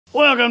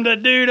Welcome to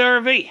Dude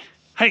RV.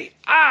 Hey,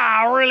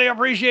 I really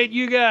appreciate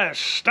you guys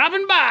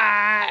stopping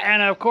by,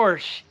 and of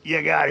course, you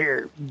got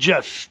here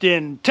just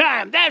in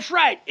time. That's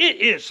right, it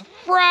is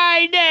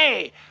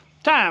Friday.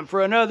 Time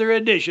for another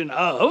edition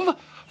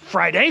of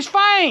Friday's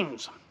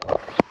Finds.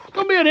 It's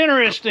gonna be an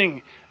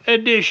interesting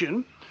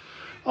edition.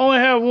 Only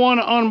have one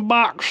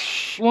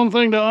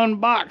thing to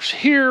unbox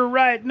here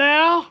right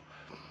now,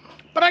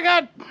 but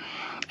I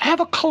have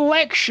a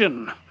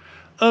collection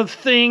of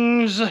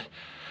things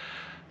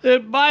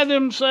that by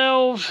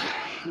themselves,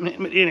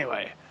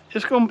 anyway,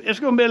 it's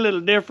gonna be a little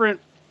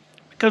different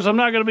because I'm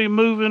not gonna be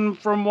moving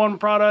from one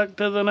product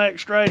to the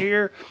next right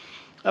here.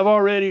 I've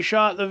already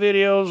shot the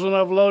videos and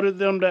I've loaded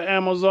them to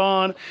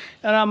Amazon,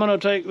 and I'm gonna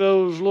take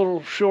those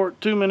little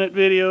short 2-minute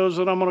videos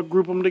and I'm gonna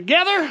group them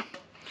together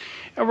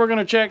and we're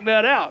gonna check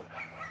that out.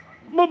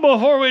 But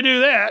before we do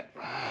that,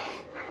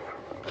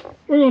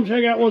 we're gonna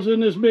check out what's in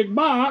this big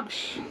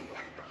box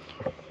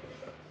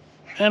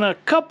and a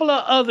couple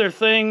of other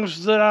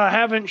things that I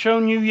haven't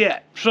shown you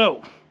yet.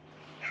 So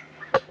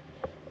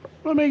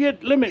let me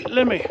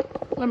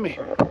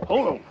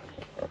hold on.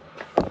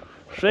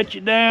 Set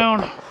you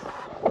down.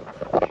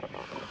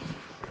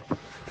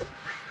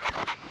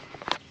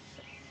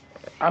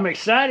 I'm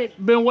excited.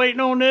 Been waiting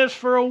on this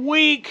for a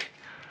week.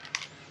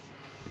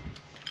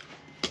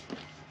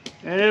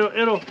 And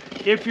it'll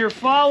if you're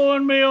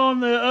following me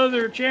on the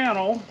other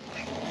channel,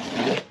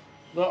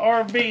 the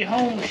RV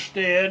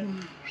Homestead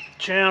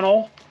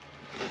channel,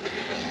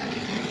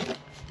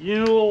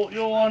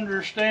 you'll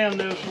understand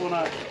this when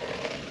I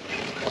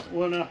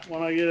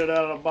get it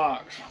out of the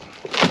box.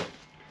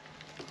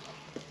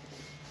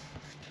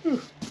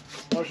 Whew,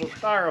 that's a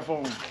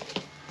styrofoam.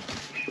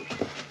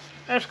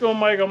 That's gonna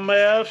make a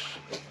mess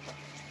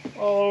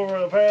all over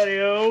the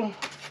patio.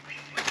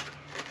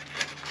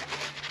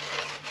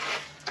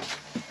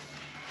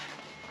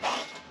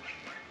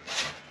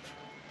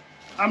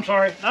 I'm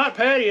sorry, not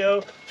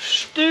patio,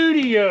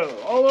 studio.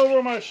 All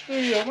over my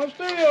studio. My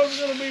studio's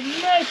gonna be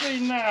messy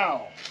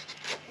now.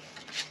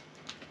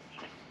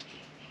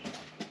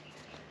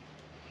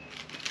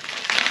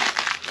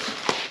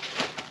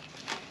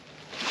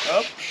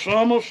 Oh,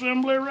 some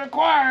assembly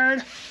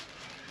required.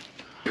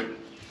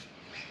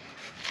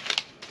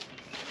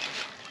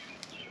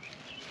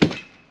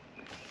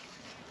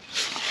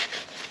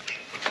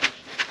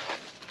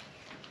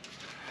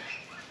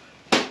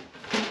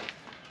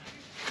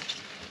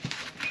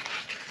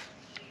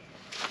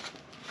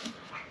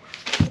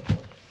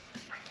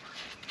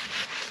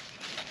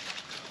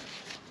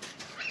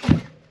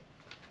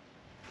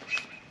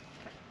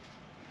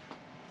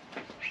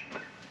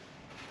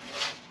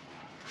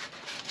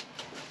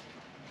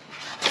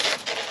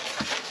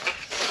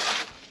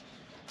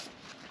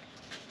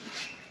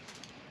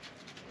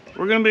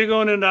 We're going to be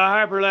going into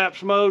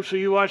hyperlapse mode, so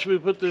you watch me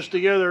put this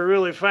together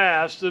really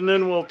fast, and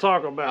then we'll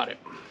talk about it.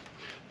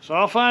 So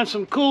I'll find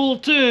some cool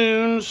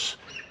tunes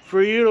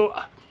for you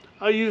to...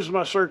 I'll use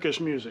my circus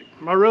music,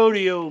 my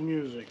rodeo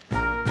music.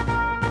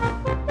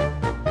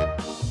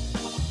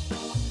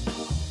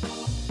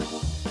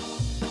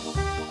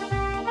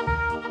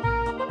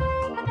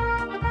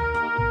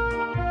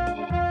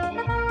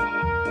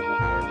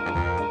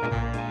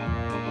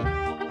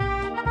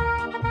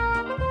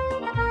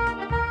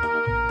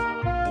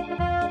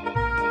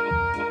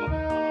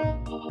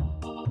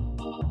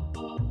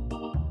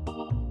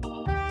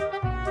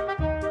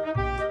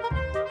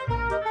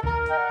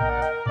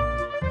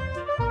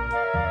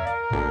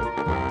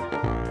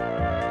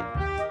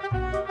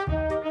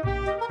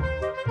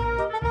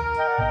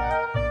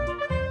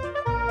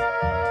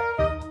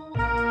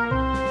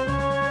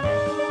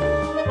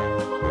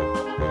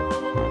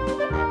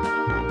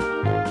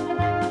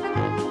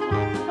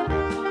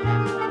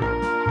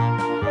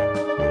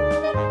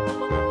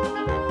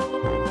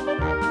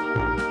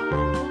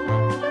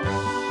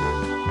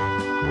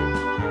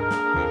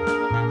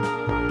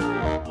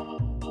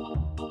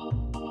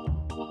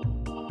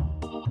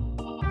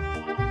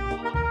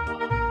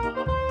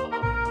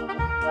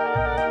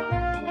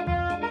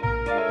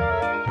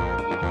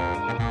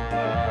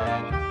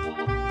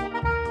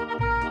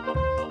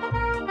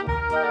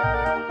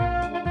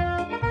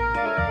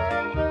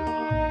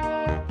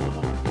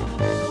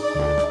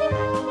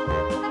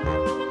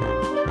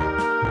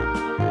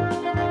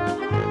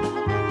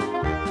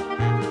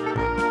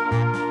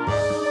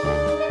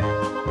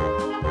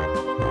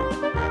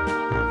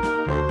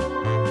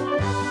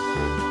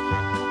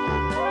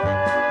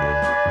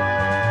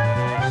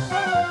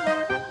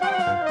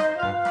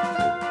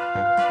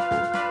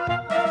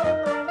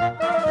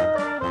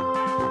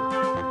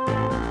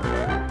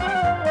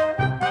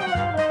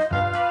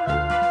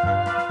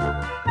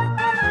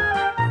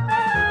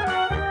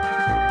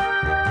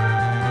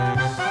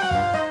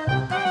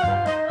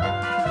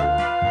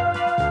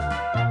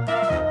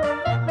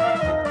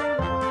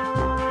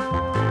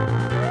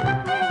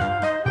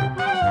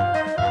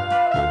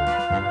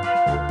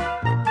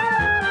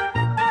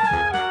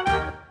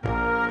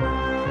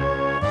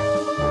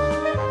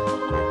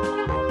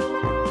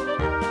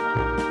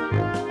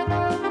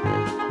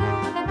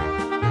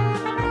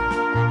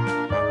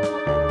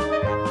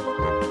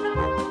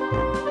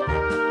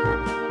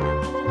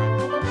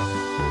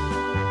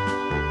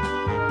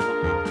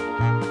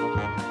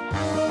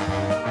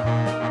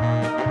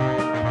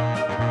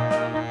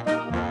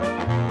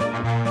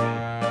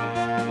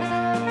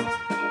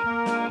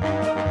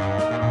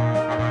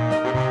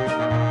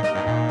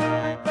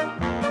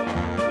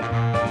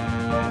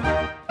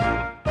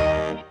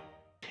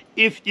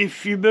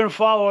 if you've been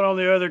following on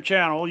the other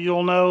channel,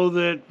 you'll know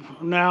that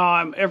now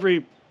I'm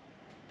every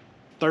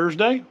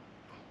Thursday.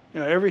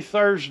 Every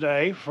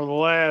Thursday for the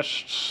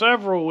last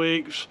several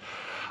weeks,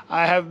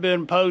 I have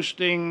been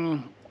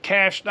posting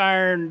cast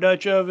iron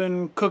Dutch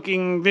oven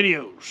cooking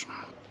videos.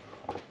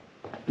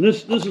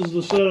 This is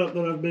the setup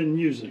that I've been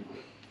using.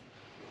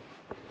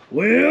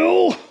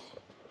 Well,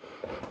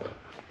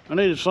 I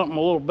needed something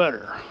a little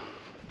better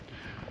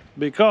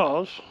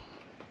because,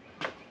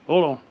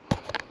 hold on,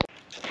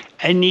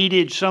 I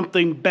needed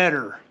something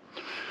better.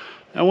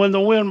 And when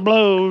the wind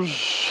blows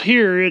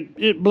here,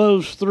 it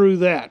blows through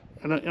that.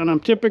 And I'm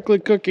typically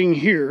cooking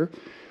here,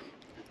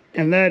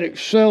 and that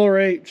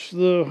accelerates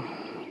the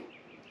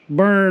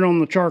burn on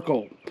the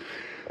charcoal.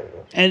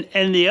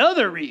 And the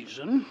other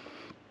reason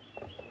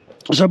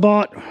is I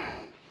bought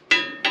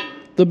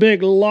the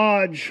big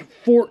Lodge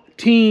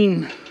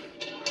 14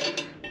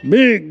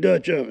 big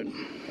Dutch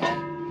oven.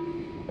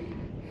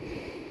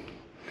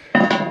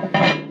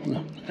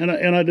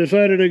 And I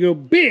decided to go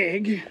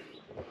big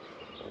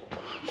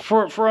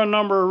for a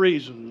number of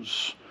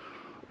reasons.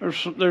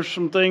 There's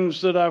some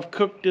things that I've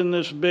cooked in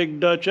this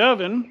big Dutch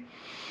oven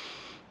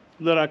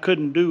that I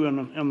couldn't do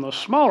in the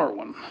smaller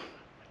one.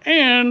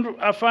 And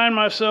I find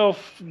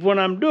myself, when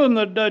I'm doing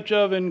the Dutch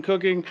oven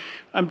cooking,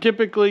 I'm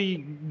typically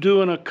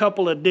doing a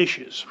couple of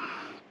dishes.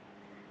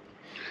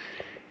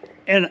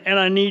 And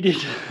I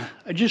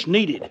just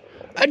needed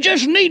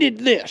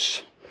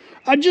this.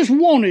 I just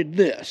wanted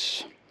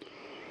this.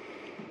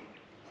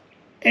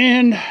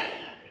 And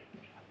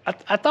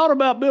I thought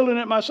about building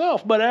it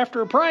myself, but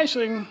after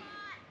pricing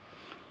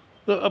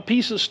a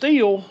piece of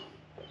steel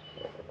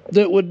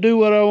that would do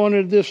what I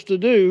wanted this to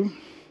do,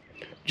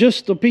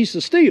 just the piece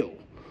of steel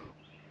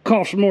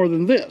costs more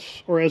than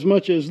this, or as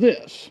much as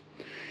this.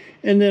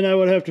 And then I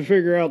would have to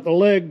figure out the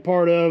leg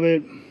part of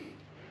it,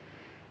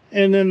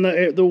 and then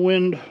the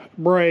wind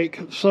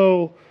break.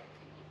 So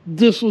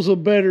this was a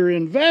better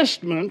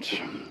investment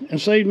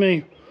and saved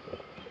me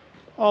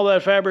all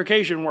that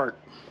fabrication work.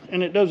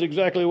 And it does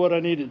exactly what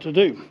I need it to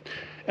do.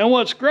 And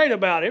what's great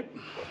about it,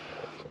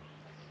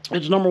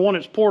 it's number one,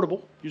 it's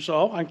portable. You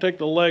saw, I can take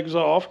the legs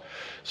off.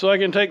 So I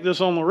can take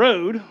this on the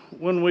road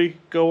when we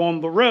go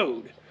on the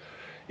road.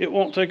 It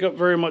won't take up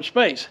very much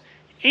space.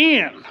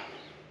 And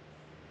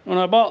when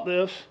I bought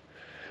this,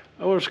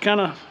 I was kind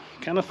of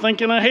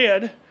thinking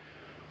ahead.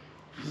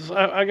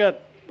 I got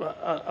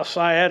a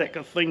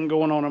sciatica thing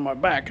going on in my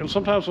back. And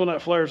sometimes when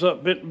that flares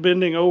up,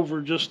 bending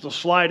over just the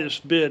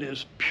slightest bit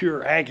is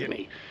pure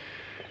agony.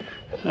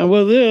 And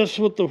with this,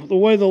 with the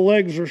way the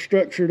legs are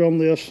structured on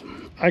this,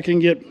 I can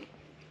get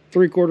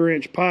 3/4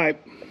 inch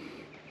pipe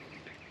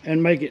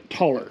and make it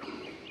taller,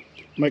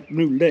 make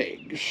new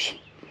legs.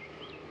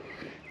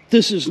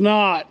 This is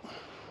not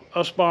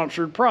a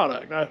sponsored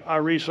product. I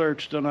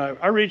researched and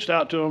I reached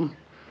out to them.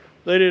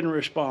 They didn't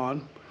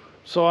respond,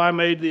 so I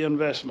made the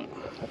investment.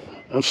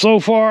 And so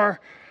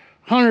far,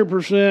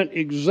 100%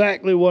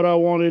 exactly what I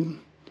wanted.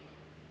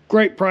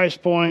 Great price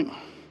point.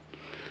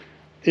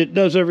 It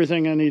does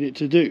everything I need it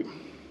to do.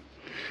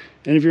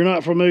 And if you're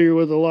not familiar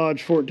with the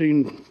Lodge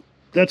 14,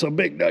 that's a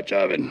big Dutch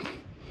oven.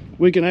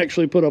 We can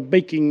actually put a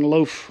baking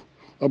loaf,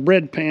 a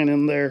bread pan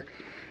in there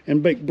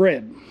and bake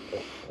bread.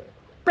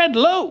 Bread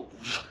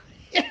loaves.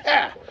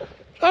 Yeah.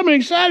 I'm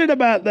excited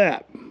about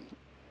that.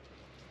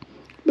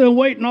 Been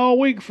waiting all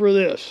week for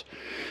this.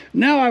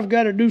 Now I've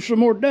got to do some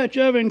more Dutch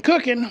oven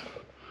cooking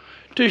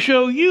to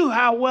show you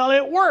how well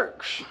it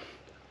works.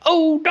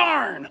 Oh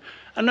darn.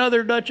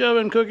 Another Dutch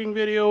oven cooking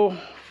video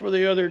for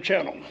the other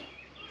channel.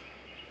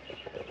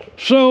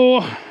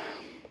 So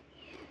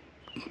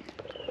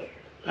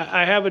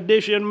I have a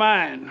dish in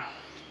mind,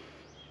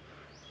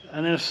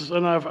 and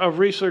I've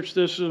researched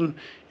this, and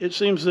it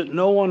seems that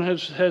no one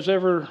has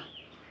ever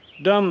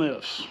done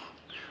this.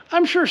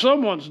 I'm sure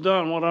someone's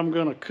done what I'm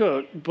going to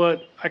cook,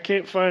 but I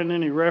can't find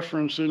any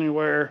reference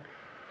anywhere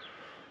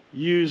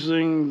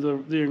using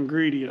the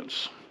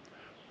ingredients.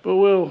 But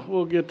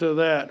we'll get to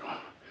that.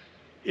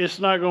 It's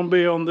not going to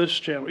be on this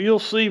channel. You'll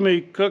see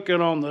me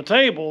cooking on the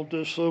table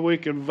just so we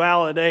can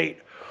validate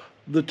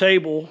the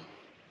table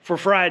for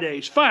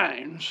Friday's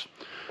finds.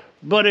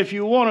 But if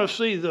you want to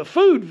see the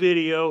food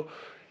video,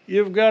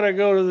 you've got to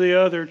go to the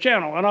other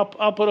channel. And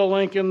I'll put a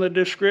link in the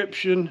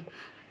description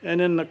and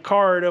in the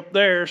card up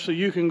there so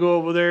you can go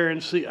over there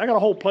and see. I got a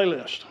whole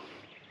playlist.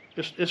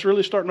 It's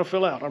really starting to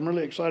fill out. I'm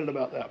really excited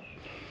about that.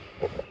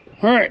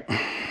 All right.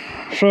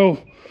 So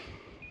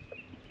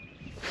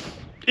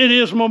it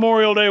is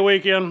Memorial Day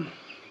weekend.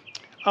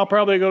 I'll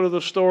probably go to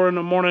the store in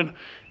the morning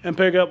and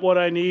pick up what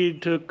I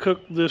need to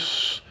cook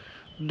this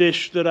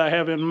dish that I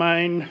have in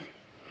mind.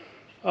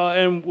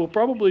 And we'll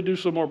probably do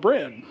some more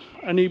bread.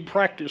 I need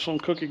practice on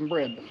cooking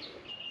bread.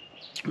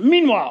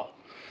 Meanwhile,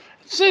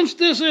 since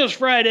this is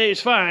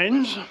Friday's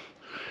finds,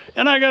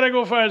 and I gotta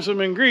go find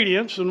some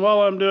ingredients, and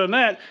while I'm doing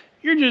that,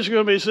 you're just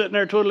gonna be sitting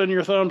there twiddling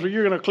your thumbs, or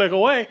you're gonna click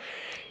away.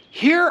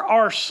 Here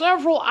are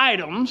several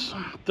items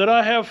that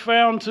I have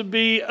found to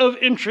be of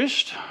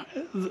interest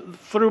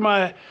through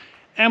my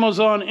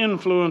Amazon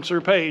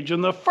influencer page.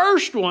 And the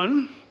first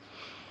one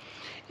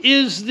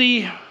is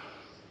the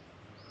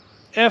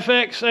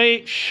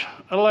FXH.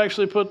 I'll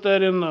actually put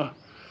that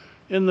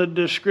in the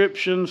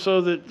description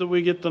so that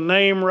we get the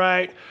name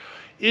right.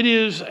 It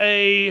is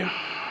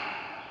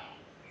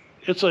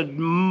it's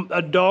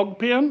a dog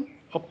pen,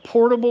 a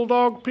portable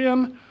dog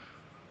pen,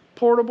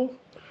 portable.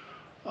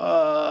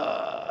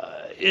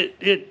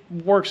 It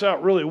works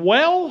out really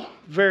well,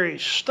 very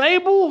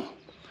stable.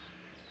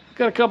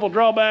 Got a couple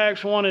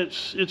drawbacks. One,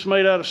 it's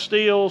made out of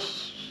steel,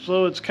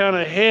 so it's kind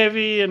of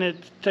heavy and it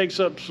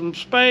takes up some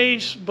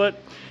space. But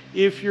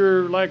if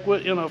you're like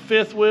in a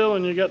fifth wheel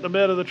and you got the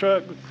bed of the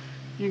truck,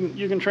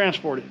 you can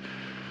transport it.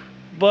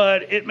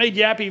 But it made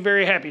Yappy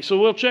very happy, so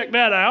we'll check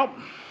that out.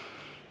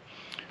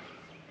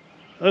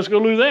 Let's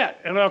go do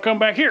that, and I'll come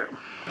back here.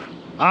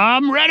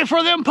 I'm ready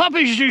for them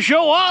puppies to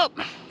show up.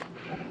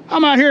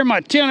 I'm out here in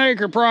my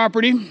 10-acre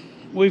property.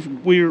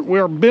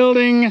 We're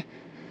building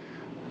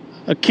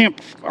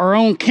our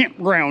own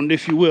campground,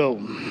 if you will.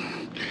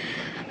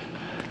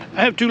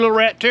 I have 2 little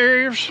rat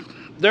terriers.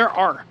 There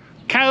are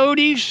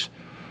coyotes,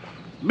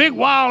 big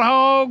wild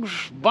hogs,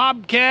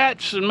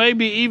 bobcats, and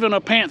maybe even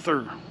a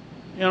panther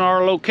in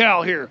our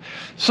locale here.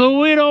 So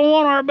we don't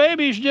want our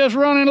babies just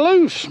running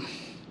loose.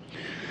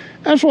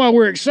 That's why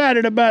we're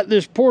excited about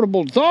this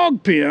portable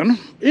dog pen.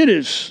 It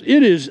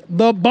is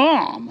the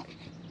bomb.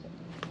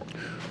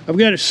 I've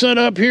got it set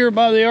up here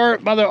by the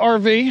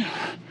RV.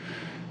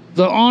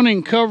 The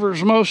awning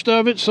covers most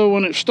of it, so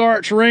when it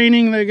starts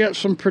raining, they got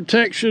some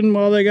protection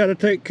while they got to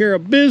take care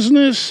of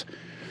business.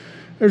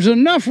 There's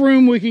enough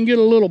room we can get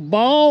a little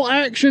ball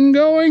action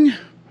going.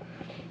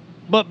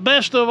 But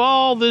best of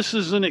all, this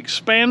is an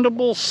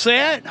expandable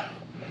set,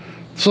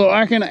 so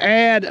I can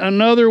add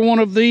another one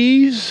of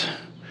these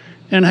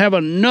and have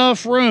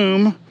enough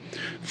room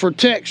for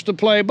Tex to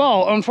play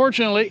ball.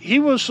 Unfortunately, he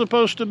was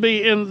supposed to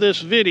be in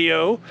this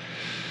video,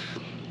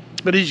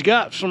 but he's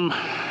got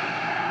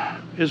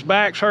his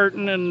back's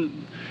hurting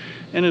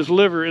and his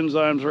liver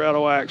enzymes are out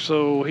of whack,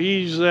 so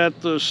he's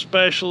at the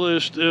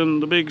specialist in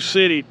the big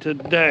city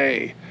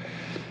today.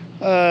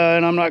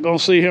 And I'm not gonna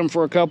see him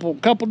for a couple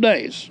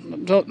days,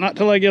 not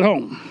till I get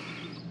home.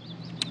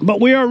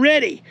 But we are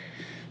ready.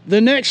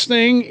 The next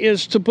thing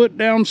is to put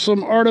down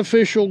some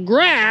artificial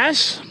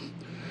grass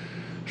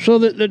so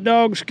that the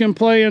dogs can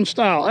play in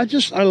style.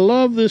 I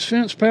love this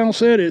fence panel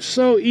set. It's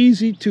so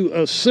easy to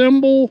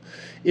assemble.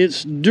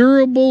 It's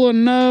durable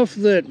enough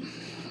that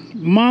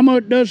Mama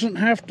doesn't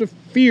have to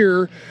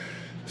fear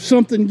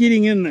something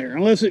getting in there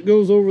unless it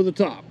goes over the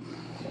top.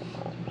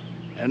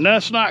 And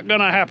that's not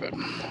gonna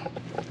happen.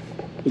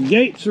 The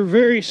gates are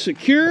very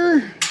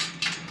secure.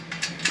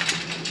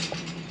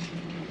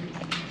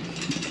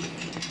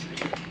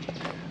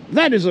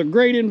 That is a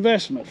great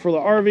investment for the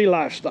RV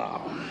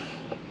lifestyle.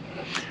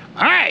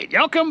 All right,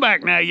 y'all come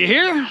back now, you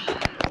hear?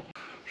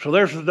 So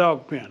there's the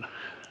dog pen.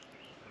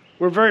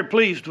 We're very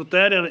pleased with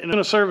that, and it's going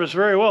to serve us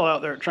very well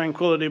out there at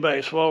Tranquility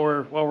Base while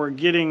we're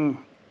getting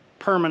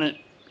permanent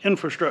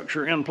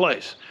infrastructure in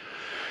place.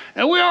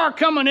 And we are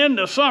coming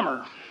into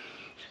summer,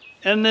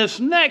 and this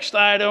next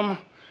item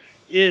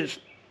is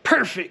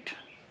perfect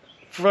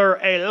for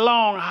a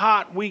long,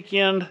 hot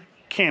weekend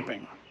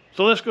camping.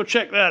 So let's go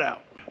check that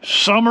out.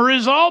 Summer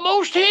is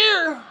almost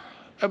here.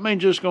 That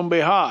means it's going to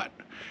be hot.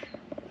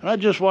 And I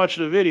just watched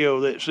a video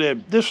that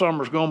said this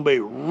summer's going to be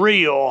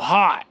real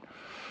hot.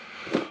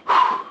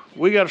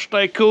 We got to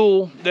stay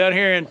cool down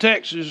here in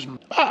Texas.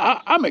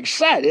 I'm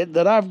excited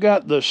that I've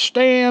got the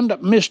stand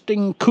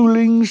misting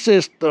cooling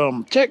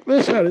system. Check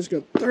this out. It's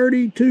got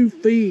 32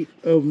 feet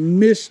of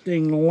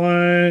misting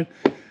line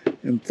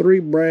and 3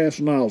 brass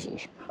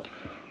nozzles.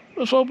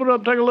 Let's open it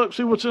up, take a look,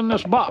 see what's in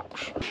this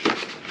box.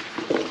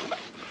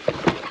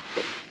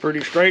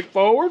 Pretty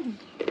straightforward.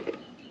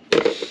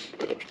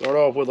 Start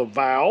off with a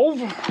valve.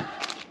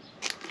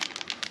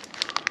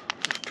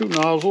 2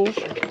 nozzles,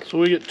 so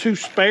we get 2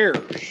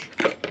 spares.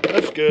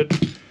 That's good,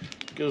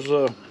 because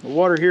the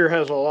water here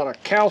has a lot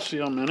of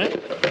calcium in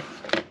it.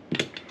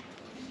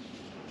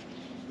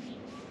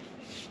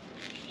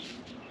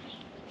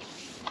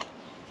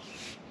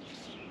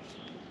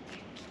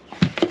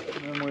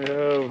 And then we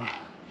have,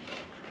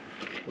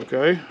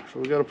 okay, so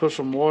we got to put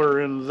some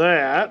water in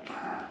that.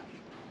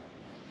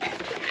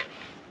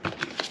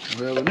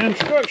 We have an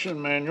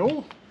instruction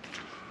manual,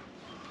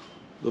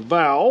 the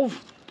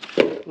valve.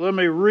 Let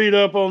me read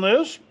up on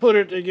this, put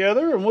it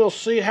together, and we'll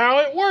see how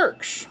it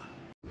works.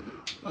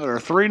 There are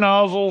 3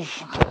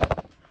 nozzles.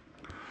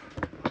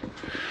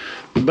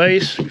 The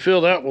base, you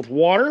fill that with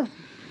water.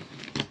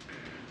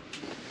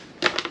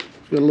 It's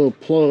got a little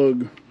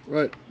plug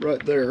right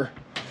there.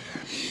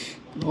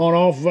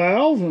 On-off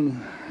valve,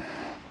 and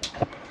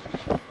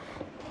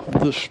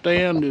the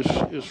stand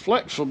is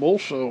flexible,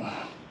 so.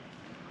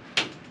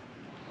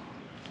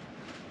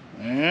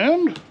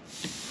 And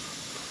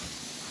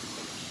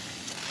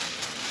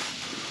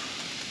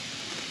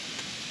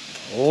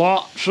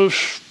lots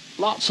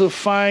of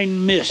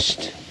fine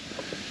mist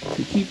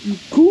to keep you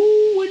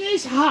cool when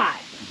it's hot.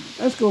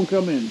 That's gonna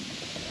come in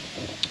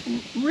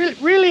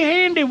really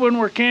handy when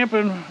we're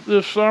camping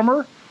this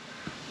summer.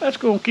 That's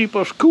gonna keep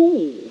us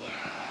cool.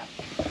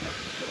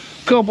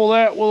 Couple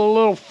that with a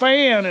little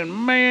fan,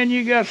 and man,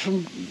 you got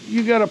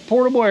a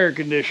portable air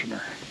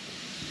conditioner.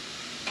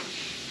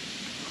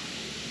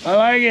 I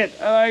like it.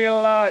 I like it a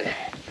lot.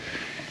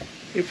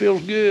 It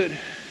feels good.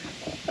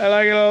 I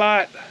like it a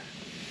lot.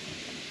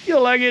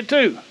 You'll like it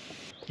too.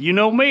 You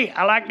know me,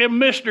 I like them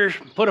misters.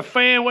 Put a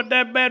fan with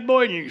that bad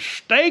boy and you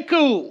stay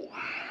cool.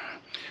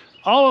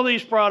 All of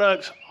these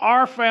products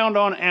are found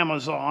on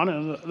Amazon,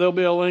 and there'll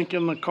be a link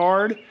in the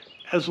card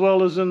as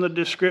well as in the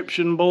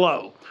description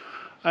below.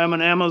 I'm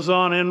an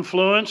Amazon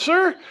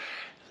influencer,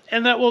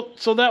 and that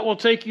will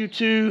take you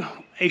to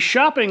a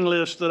shopping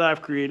list that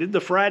I've created,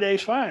 the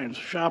Friday's Finds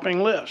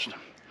shopping list.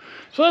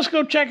 So let's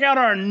go check out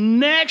our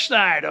next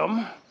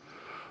item,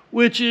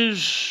 which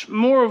is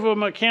more of a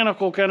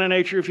mechanical kind of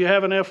nature. If you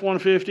have an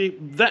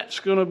F-150, that's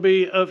going to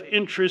be of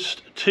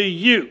interest to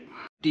you.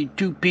 The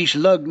two-piece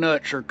lug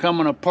nuts are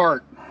coming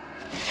apart.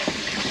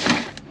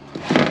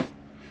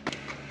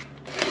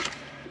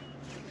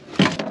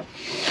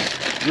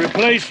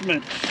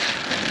 Replacements,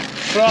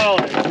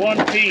 solid,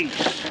 one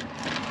piece.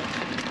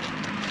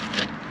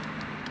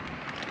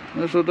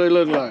 That's what they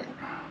look like.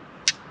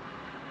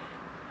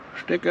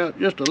 Stick out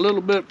just a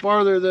little bit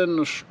farther than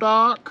the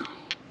stock.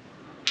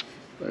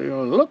 They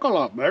look a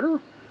lot better.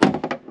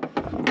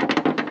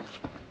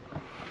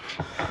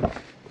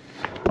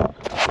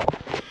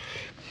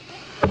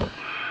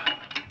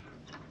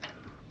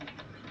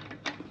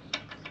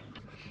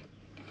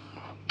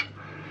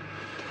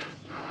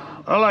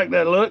 I like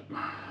that look.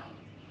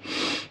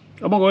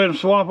 I'm gonna go ahead and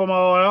swap them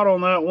all out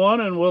on that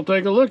one, and we'll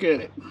take a look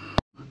at it.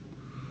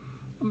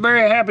 I'm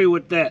very happy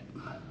with that.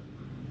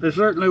 They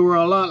certainly were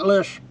a lot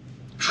less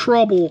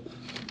trouble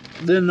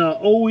than the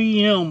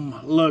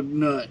OEM lug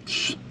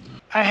nuts.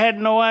 I had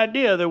no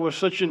idea there was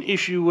such an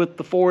issue with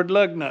the Ford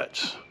lug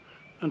nuts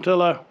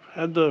until I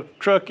had the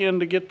truck in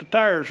to get the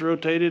tires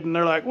rotated, and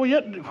they're like, well,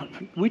 yeah,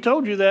 we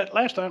told you that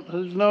last time. I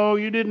said, no,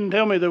 you didn't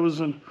tell me there was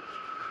an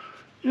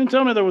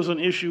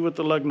issue with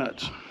the lug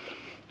nuts.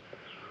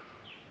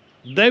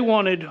 They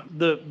wanted,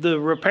 the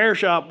repair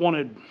shop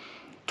wanted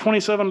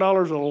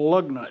 $27 a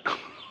lug nut.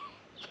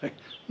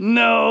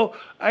 No,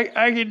 I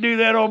can do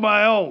that on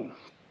my own.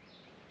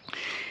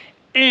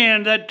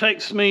 And that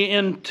takes me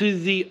into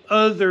the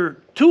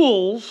other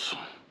tools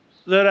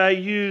that I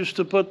use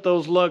to put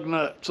those lug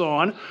nuts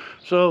on.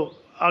 So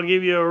I'll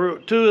give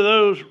you two of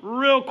those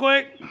real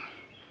quick.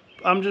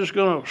 I'm just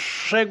gonna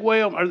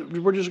segue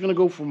them. We're just gonna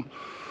go from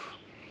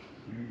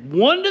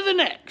one to the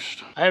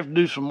next. I have to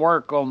do some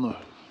work on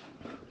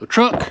the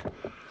truck.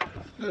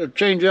 I gotta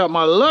change out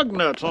my lug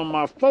nuts on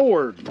my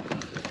Ford.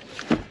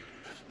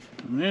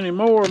 And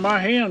anymore, my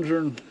hands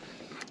are,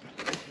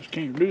 just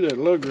can't do that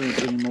lug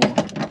wrench anymore.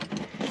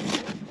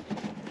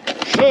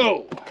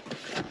 So,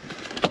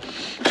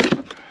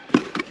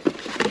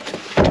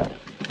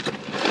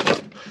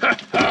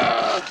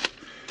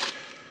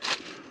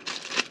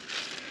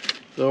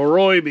 the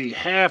Ryobi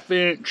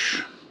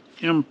 1/2-inch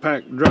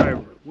impact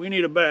driver. We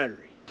need a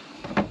battery.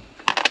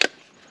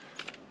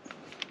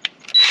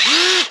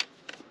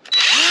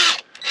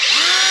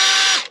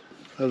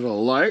 There's a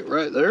light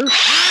right there.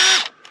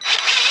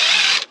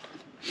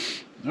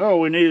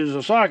 All we need is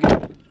a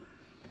socket.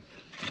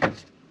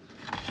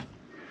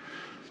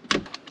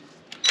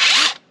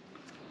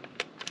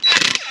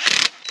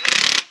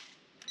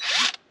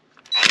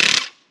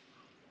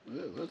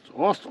 Yeah, that's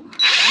awesome.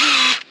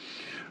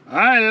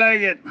 I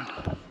like it.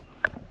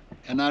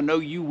 And I know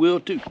you will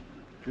too. You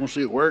want to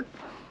see it work?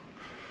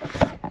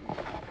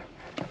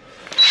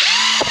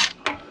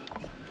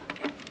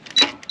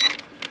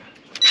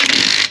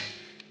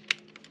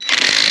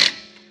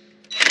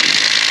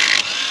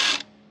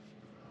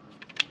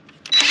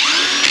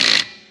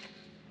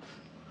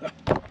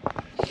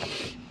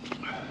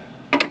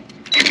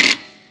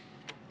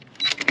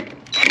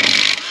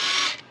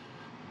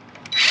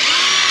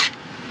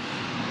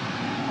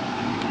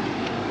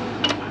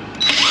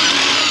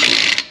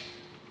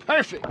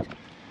 Perfect.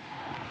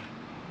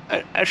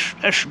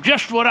 That's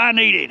just what I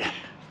needed.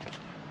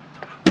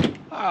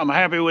 I'm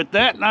happy with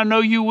that, and I know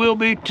you will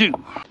be too.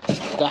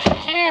 The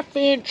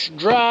 1/2-inch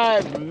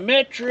drive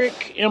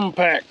metric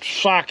impact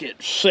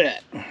socket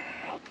set.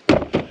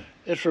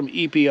 It's from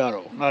EP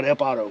Auto, not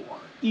EP Auto.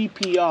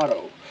 EP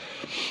Auto.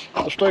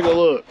 Let's take a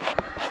look.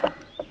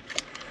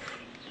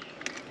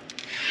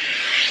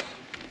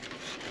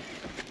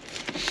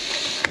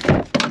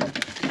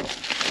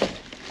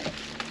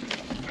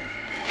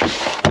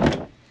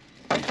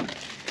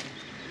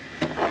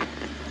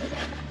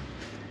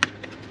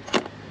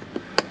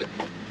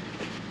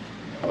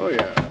 Oh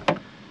yeah,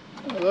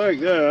 I like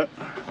that.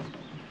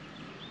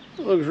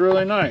 It looks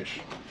really nice.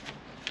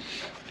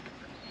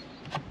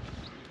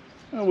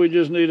 Now we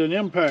just need an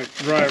impact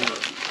driver.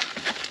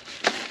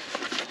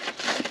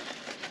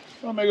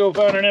 Let me go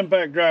find an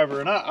impact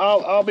driver, and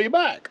I'll be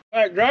back.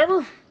 Impact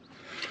driver.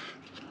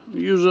 I'm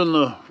using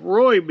the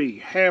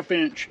Ryobi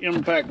 1/2-inch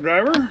impact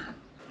driver.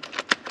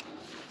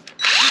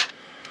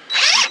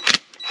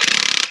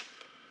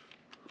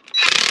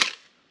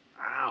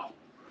 Ow.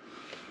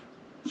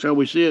 Shall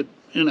we see it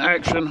in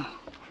action?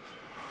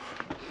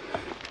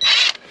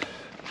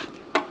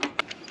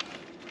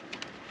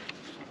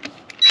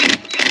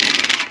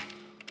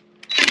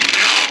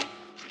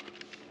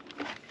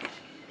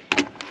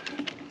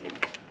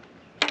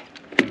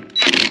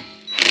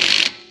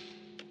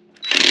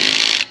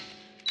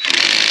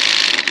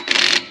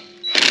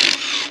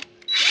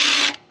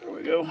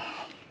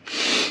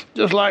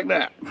 Just like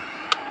that.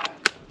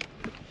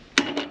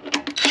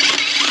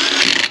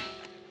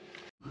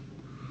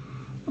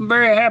 I'm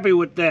very happy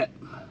with that.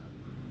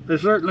 They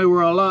certainly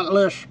were a lot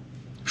less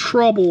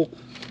trouble.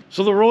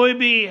 So the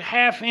Ryobi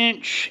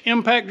 1/2-inch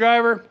impact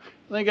driver,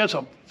 I think that's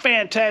a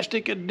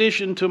fantastic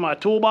addition to my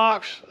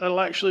toolbox. That'll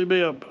actually be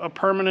a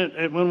permanent,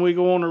 and when we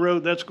go on the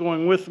road, that's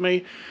going with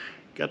me.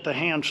 Got the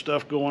hand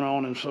stuff going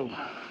on, and so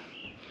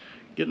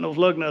getting those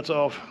lug nuts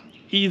off,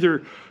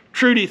 either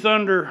Trudy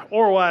Thunder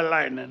or White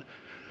Lightning,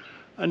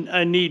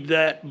 I need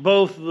that,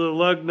 both the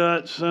lug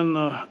nuts and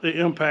the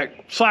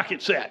impact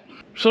socket set.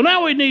 So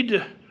now we need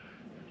to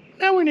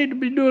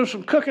be doing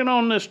some cooking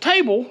on this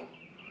table,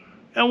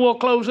 and we'll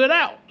close it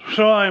out.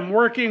 So I'm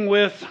working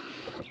with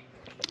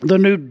the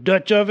new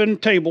Dutch oven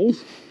table,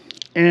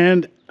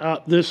 and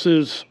this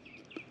is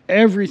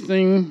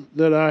everything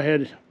that I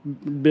had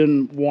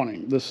been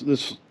wanting.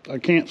 This I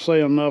can't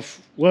say enough.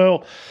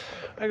 Well,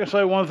 I can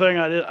say one thing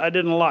I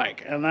didn't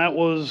like, and that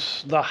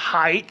was the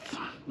height.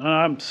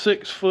 I'm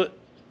 6'2",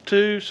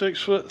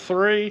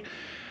 6'3".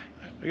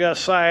 I got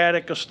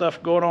sciatica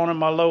stuff going on in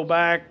my low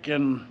back,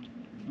 and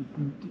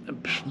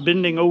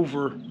bending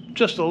over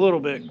just a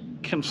little bit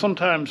can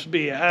sometimes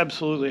be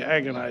absolutely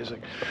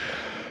agonizing.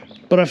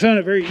 But I found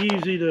it very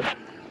easy to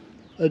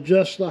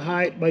adjust the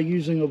height by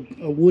using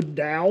a wood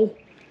dowel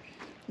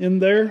in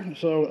there.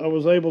 So I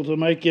was able to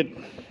make it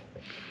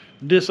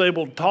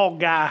disabled tall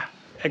guy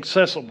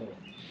accessible.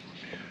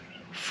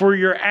 For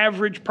your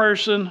average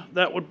person,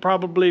 that would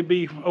probably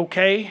be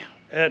okay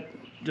at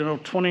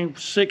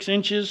 26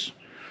 inches.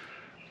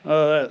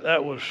 I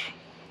wouldn't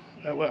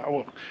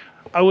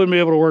be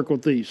able to work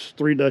with these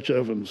 3 Dutch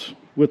ovens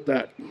with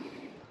that.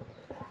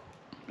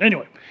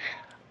 Anyway,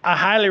 I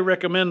highly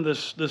recommend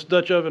this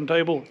Dutch oven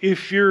table.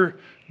 If you're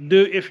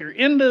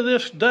into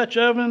this Dutch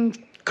oven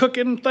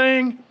cooking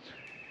thing,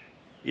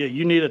 yeah,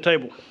 you need a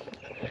table.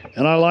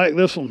 And I like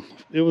this one.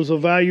 It was a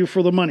value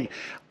for the money.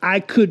 I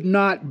could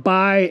not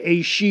buy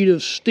a sheet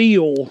of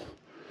steel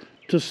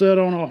to set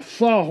on a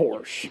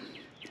sawhorse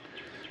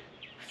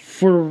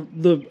for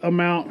the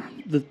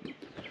amount that.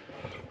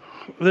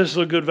 This is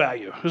a good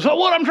value. So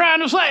what I'm trying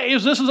to say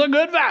is this is a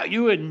good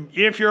value, and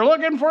if you're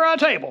looking for a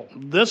table,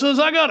 this is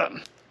a good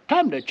one.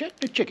 Time to check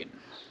the chicken.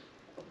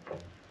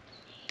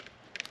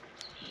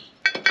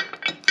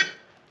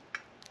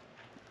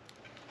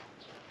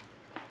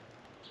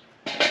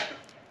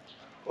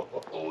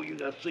 Oh, you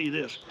gotta see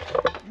this.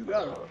 You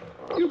gotta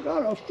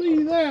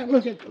see that.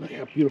 Look at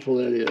how beautiful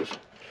that is.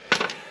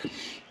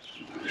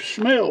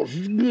 Smells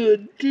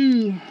good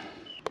too.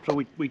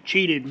 So we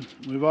cheated.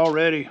 We've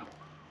already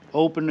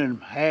opened and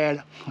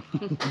had.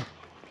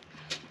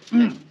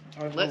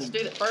 Let's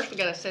do that. First we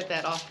gotta set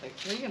that off.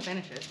 You can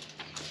finish it.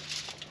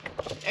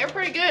 They're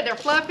pretty good. They're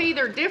fluffy,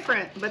 they're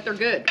different, but they're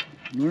good.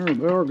 They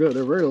are good.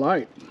 They're very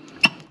light.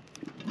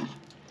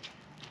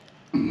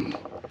 Just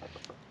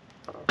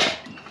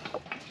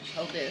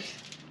hold this.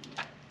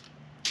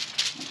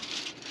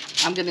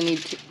 I'm gonna need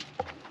to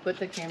put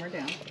the camera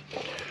down.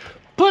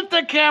 Put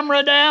the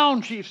camera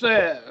down, she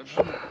says.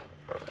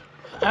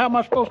 How am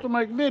I supposed to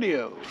make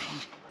videos?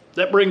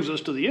 That brings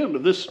us to the end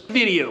of this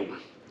video.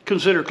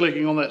 Consider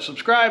clicking on that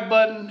subscribe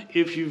button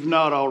if you've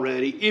not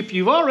already. If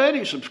you've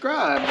already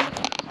subscribed,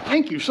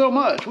 thank you so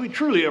much. We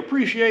truly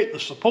appreciate the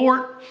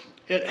support.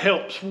 It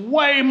helps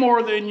way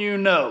more than you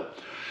know.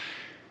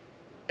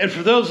 And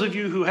for those of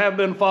you who have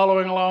been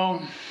following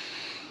along,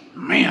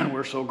 man,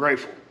 we're so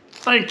grateful.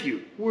 Thank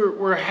you.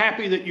 We're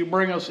happy that you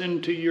bring us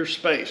into your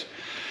space.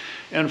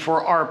 And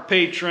for our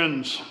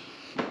patrons,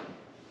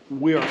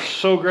 we are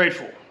so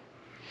grateful.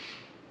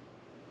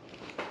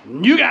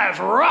 You guys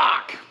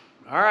rock.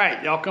 All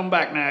right, y'all come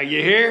back now.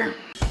 You hear?